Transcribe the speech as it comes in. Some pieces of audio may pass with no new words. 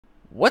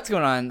What's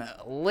going on,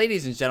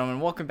 ladies and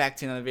gentlemen? Welcome back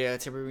to another video.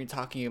 Today we're going to be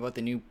talking about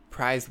the new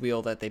prize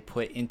wheel that they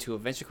put into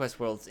Adventure Quest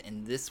Worlds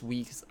in this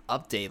week's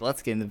update.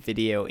 Let's get in the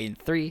video in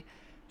 3,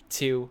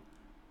 2,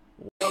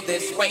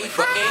 this way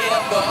forever.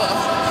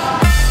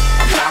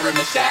 I'm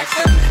the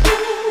Jackson.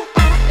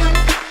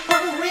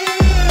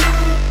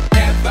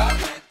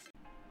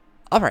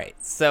 Alright,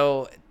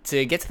 so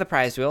to get to the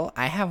prize wheel,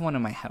 I have one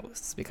in my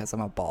house because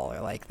I'm a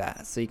baller like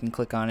that. So you can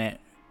click on it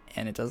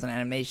and it does an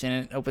animation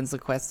and it opens the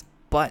quest.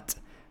 But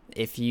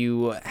if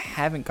you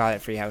haven't got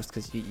it free house,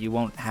 because you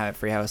won't have it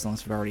free house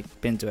unless you've already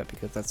been to it,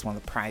 because that's one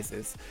of the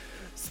prizes.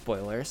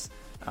 Spoilers.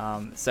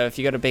 So if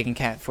you go to Bacon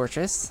Cat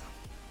Fortress,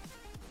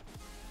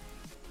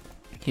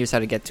 here's how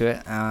to get to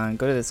it.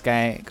 Go to this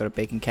guy, go to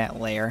Bacon Cat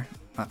Lair,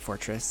 not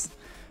Fortress.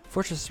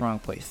 Fortress is the wrong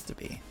place to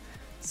be.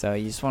 So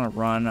you just want to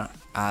run.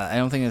 I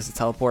don't think there's a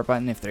teleport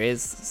button. If there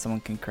is, someone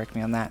can correct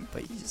me on that.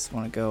 But you just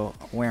want to go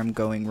where I'm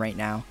going right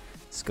now.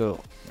 Just go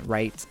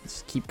right.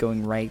 Just keep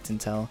going right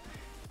until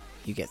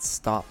you get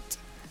stopped.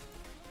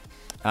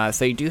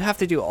 So you do have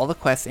to do all the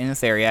quests in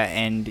this area,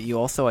 and you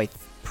also, I'm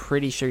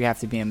pretty sure you have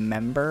to be a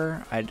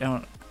member. I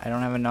don't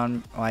have a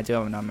well, I do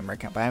have a non-member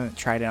account, but I haven't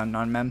tried it on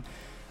non-mem.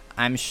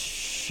 I'm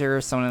sure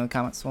someone in the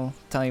comments will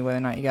tell you whether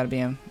or not you got to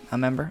be a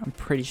member. I'm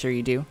pretty sure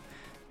you do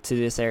to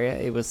this area.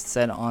 It was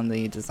said on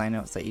the design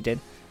notes that you did.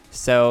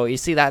 So you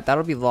see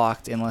that'll be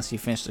locked unless you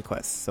finish the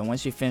quest. So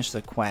once you finish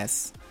the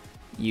quest,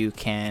 you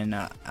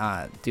can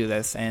do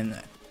this, and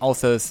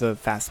also it's the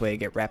fast way to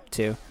get rep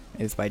too,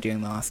 is by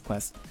doing the last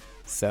quest.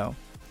 So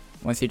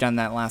once you've done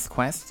that last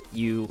quest,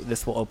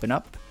 this will open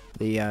up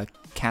the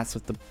cats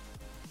with the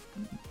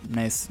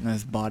nice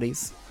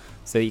bodies.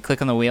 So you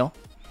click on the wheel,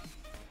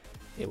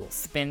 it will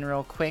spin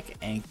real quick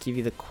and give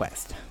you the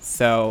quest.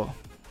 So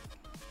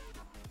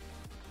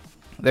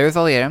there's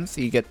all the items.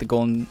 You get the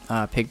golden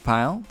pig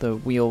pile, the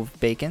wheel of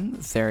bacon,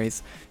 the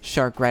Ceres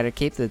shark rider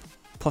cape, the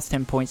plus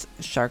 10 points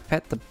shark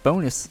pet, the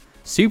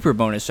super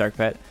bonus shark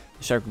pet,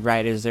 the shark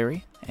rider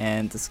Zuri,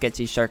 and the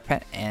sketchy shark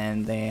pet,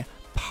 and the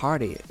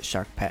party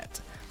shark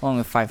pet, along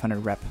with 500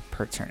 rep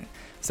per turn.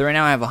 So right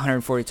now I have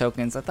 140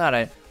 tokens. I thought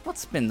let's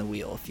spin the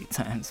wheel a few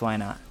times. Why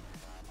not?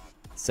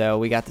 So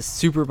we got the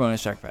super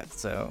bonus shark pet.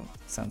 So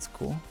sounds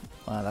cool.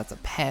 That's a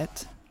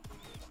pet.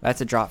 That's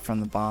a drop from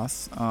the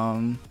boss.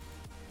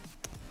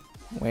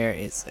 Where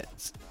is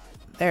it?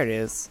 There it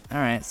is.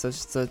 Alright, so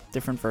it's just a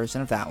different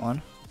version of that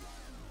one.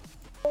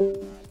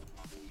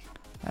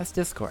 That's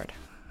Discord.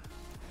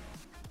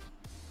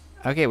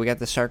 Okay, we got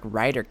the Shark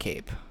Rider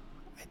Cape.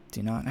 I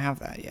do not have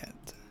that yet.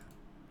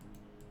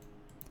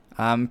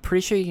 I'm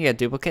pretty sure you can get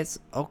duplicates.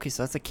 Okay,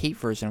 so that's a cape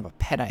version of a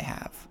pet I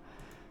have.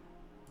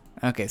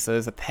 Okay, so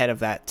there's a pet of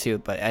that too,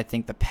 but I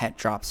think the pet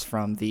drops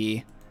from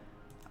the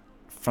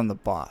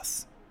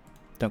boss.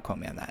 Don't quote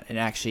me on that.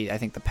 I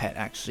think the pet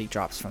actually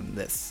drops from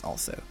this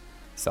also.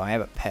 So I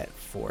have a pet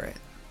for it.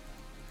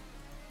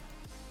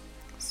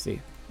 Let's see.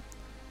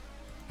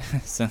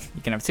 So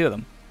you can have 2 of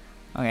them.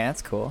 Okay,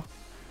 that's cool.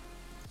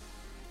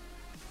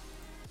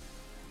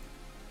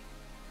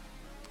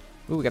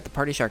 Ooh, we got the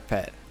party shark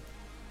pet.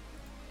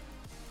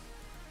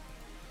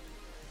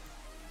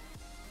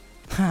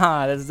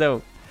 Haha, that's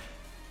dope.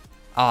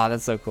 Oh,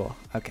 that's so cool.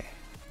 Okay.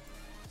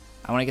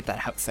 I want to get that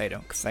house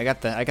item because I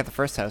got the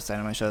first house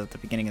item I showed at the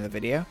beginning of the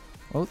video.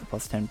 Oh, the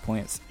plus 10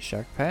 points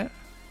shark pet.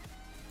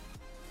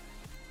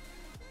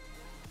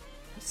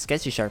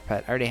 Sketchy shark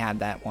pet. I already had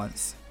that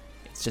once.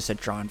 It's just a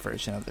drawn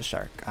version of the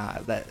shark.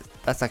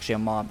 That's actually a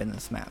mob in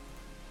this map.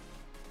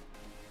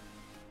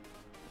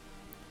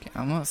 Okay,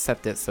 I'm gonna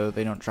accept it so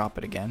they don't drop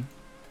it again.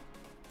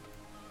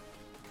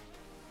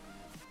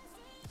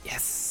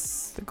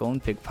 Yes, the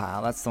golden pig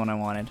pile. That's the one I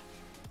wanted.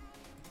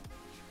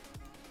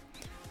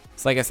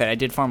 So like I said, I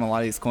did farm a lot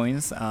of these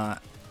coins. Oh,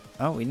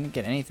 we didn't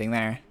get anything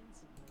there.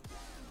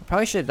 I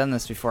probably should have done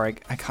this before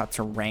I got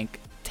to rank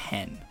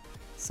 10.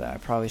 So I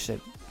probably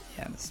should,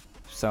 yeah.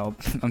 So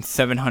I'm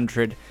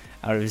 700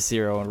 out of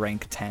 0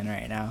 rank 10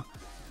 right now.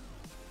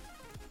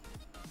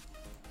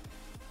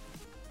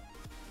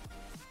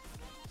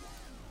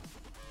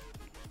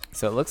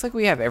 So it looks like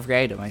we have every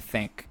item, I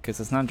think, because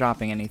it's not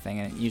dropping anything,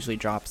 and it usually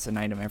drops an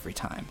item every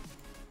time.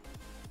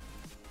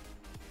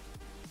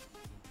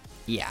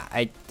 Yeah,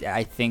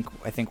 I think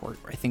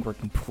we're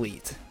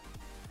complete.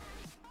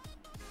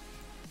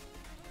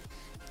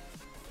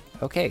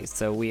 Okay,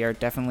 so we are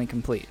definitely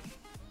complete.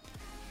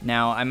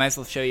 Now I might as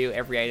well show you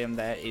every item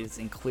that is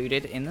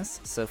included in this.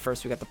 So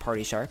first we got the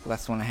party shark.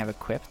 That's the one I have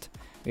equipped.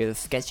 We have the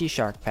sketchy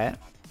shark pet.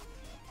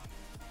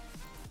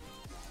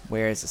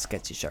 Where is the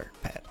sketchy shark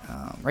pet?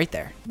 Right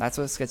there. That's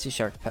what a sketchy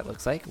shark pet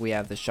looks like. We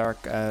have the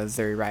shark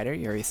Zuri rider.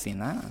 You already seen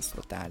that. That's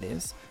what that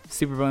is.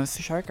 Super bonus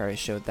shark. I already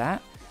showed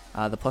that.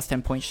 The plus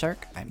 10 point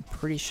shark, I'm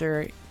pretty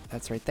sure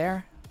that's right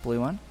there,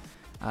 blue one.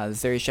 The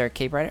Zuri shark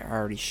cape rider, I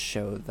already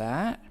showed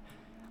that.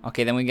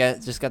 Okay, then we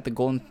just got the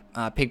golden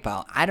pig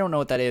pile. I don't know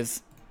what that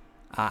is,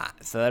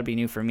 so that'll be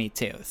new for me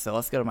too. So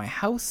let's go to my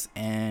house,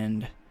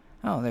 and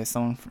oh, there's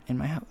someone in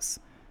my house.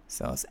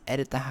 So let's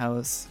edit the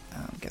house.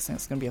 I'm guessing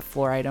it's gonna be a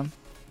floor item.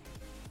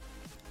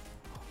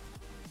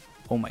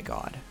 Oh my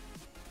god.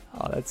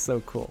 Oh, that's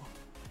so cool.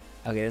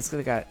 Okay, this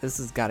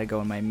has got to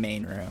go in my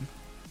main room.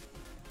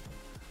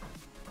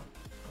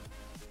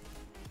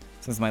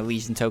 This is my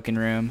Legion token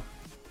room.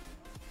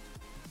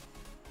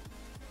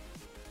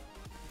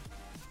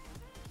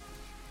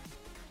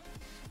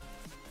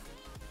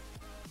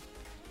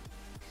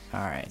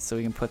 Alright, so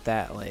we can put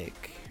that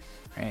like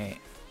right.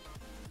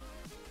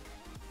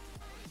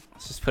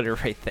 Let's just put it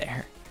right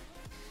there.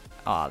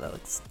 Oh, that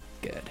looks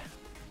good.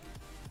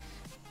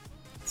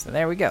 So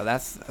there we go.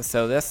 That's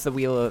the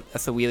wheel.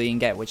 That's the wheel you can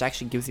get, which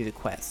actually gives you the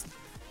quest.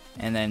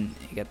 And then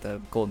you get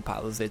the golden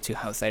pot. Those are the 2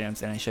 house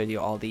items, and I showed you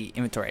all the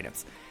inventory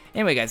items.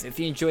 Anyway, guys, if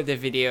you enjoyed the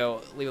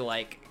video, leave a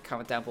like,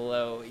 comment down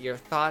below your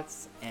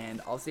thoughts, and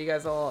I'll see you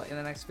guys all in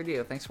the next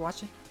video. Thanks for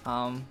watching.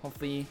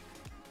 Hopefully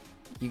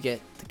you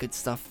get the good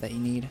stuff that you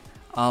need.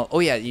 Oh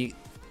yeah,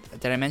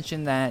 did I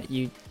mention that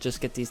you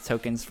just get these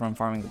tokens from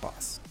farming the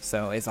boss?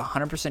 So it's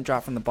 100%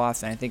 drop from the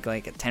boss, and I think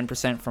like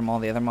 10% from all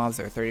the other mobs,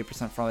 or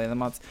 30% from all the other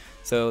mobs.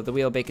 So the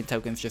Wheel of Bacon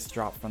tokens just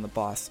drop from the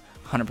boss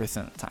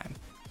 100% of the time.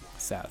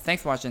 So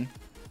thanks for watching.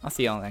 I'll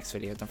see you all in the next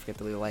video. Don't forget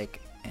to leave a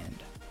like,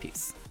 and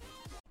peace.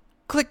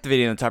 Click the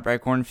video in the top right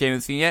corner if you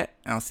haven't seen it yet,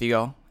 and I'll see you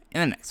all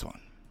in the next one.